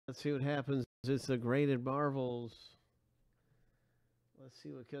Let's see what happens. It's the graded Marvels. Let's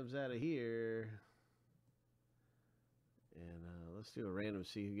see what comes out of here. And let's do a random,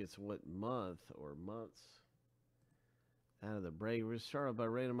 see who gets what month or months out of the break. We're started by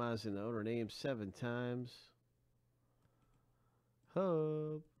randomizing the owner name 7 times.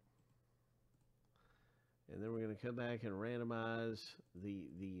 Hope. And then we're going to come back and randomize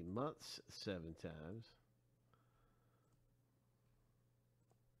the months 7 times.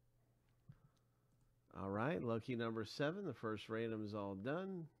 All right, lucky number 7. The first random is all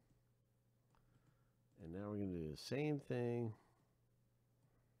done. And now we're going to do the same thing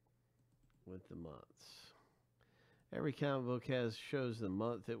with the months. Every comic book shows the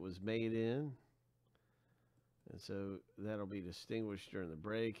month it was made in. And so that'll be distinguished during the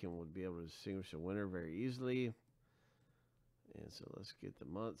break, and we'll be able to distinguish the winner very easily. And so let's get the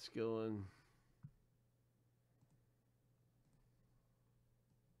months going.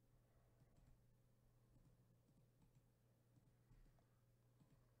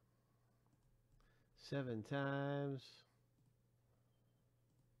 Seven times.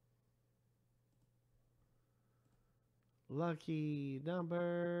 Lucky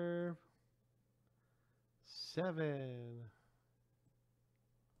number 7.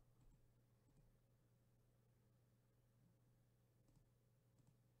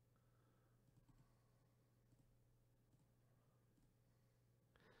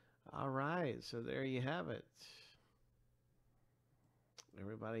 All right, so there you have it.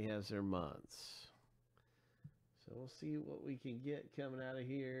 Everybody has their months. So we'll see what we can get coming out of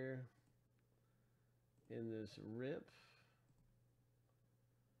here in this rip.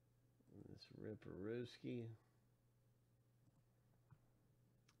 This Ripperooski.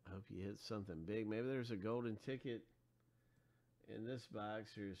 I hope you hit something big. Maybe there's a golden ticket in this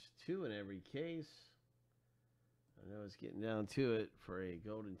box. There's 2 in every case. I know it's getting down to it for a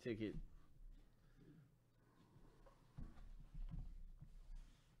golden ticket.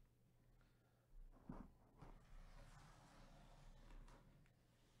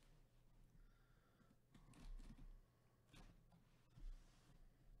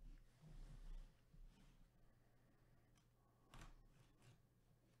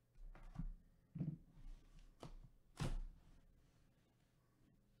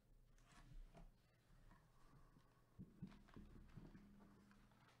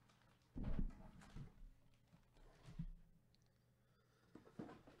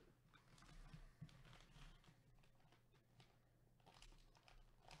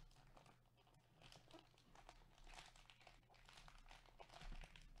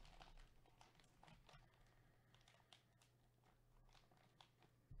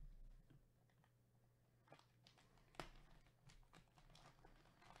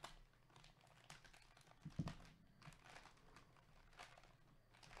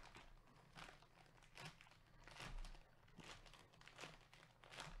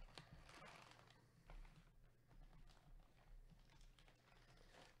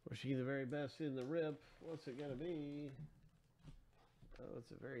 Wishing you the very best in the rip. What's it going to be? Oh, it's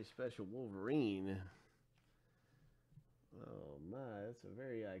a very special Wolverine. Oh my, that's a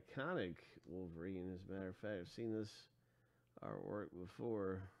very iconic Wolverine. As a matter of fact, I've seen this artwork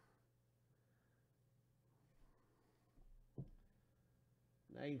before.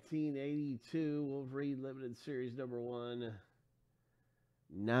 1982 Wolverine Limited Series number 1.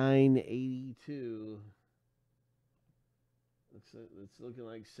 982. It's looking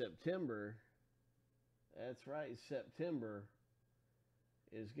like September. That's right, September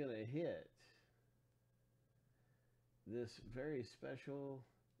is going to hit this very special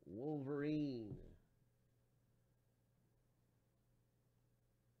Wolverine.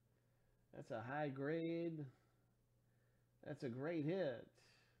 That's a high grade. That's a great hit.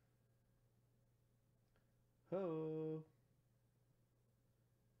 Ho!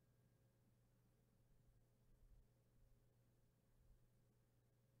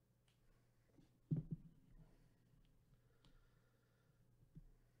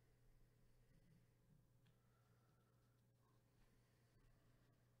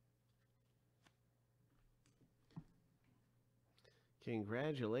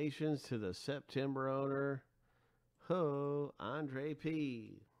 Congratulations to the September owner, Ho, Andre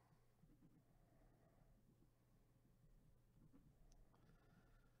P.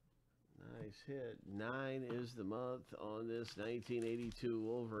 Nice hit. 9 is the month on this 1982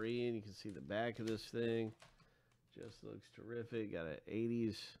 Wolverine. You can see the back of this thing. Just looks terrific. Got an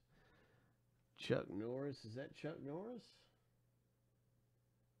 80s Chuck Norris. Is that Chuck Norris?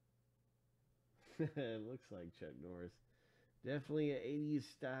 It looks like Chuck Norris. Definitely an 80s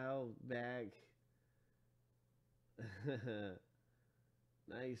style back.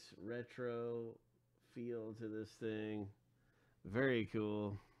 Nice retro feel to this thing. Very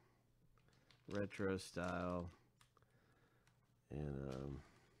cool. Retro style. And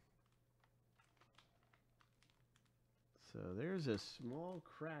so there's a small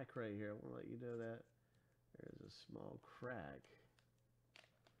crack right here. I want to let you know that. There's a small crack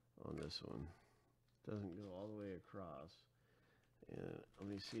on this one. Doesn't go all the way across. And let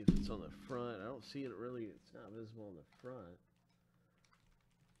me see if it's on the front. I don't see it really. It's not visible on the front.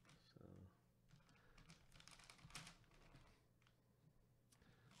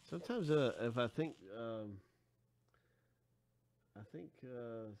 So sometimes if I think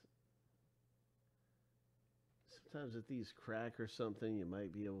sometimes if these crack or something, you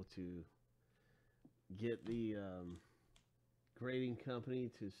might be able to get the grading company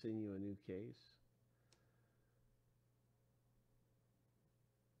to send you a new case.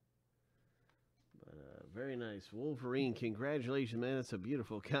 But very nice. Wolverine, congratulations, man. That's a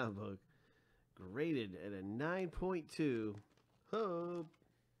beautiful comic book. Graded at a 9.2. Hope.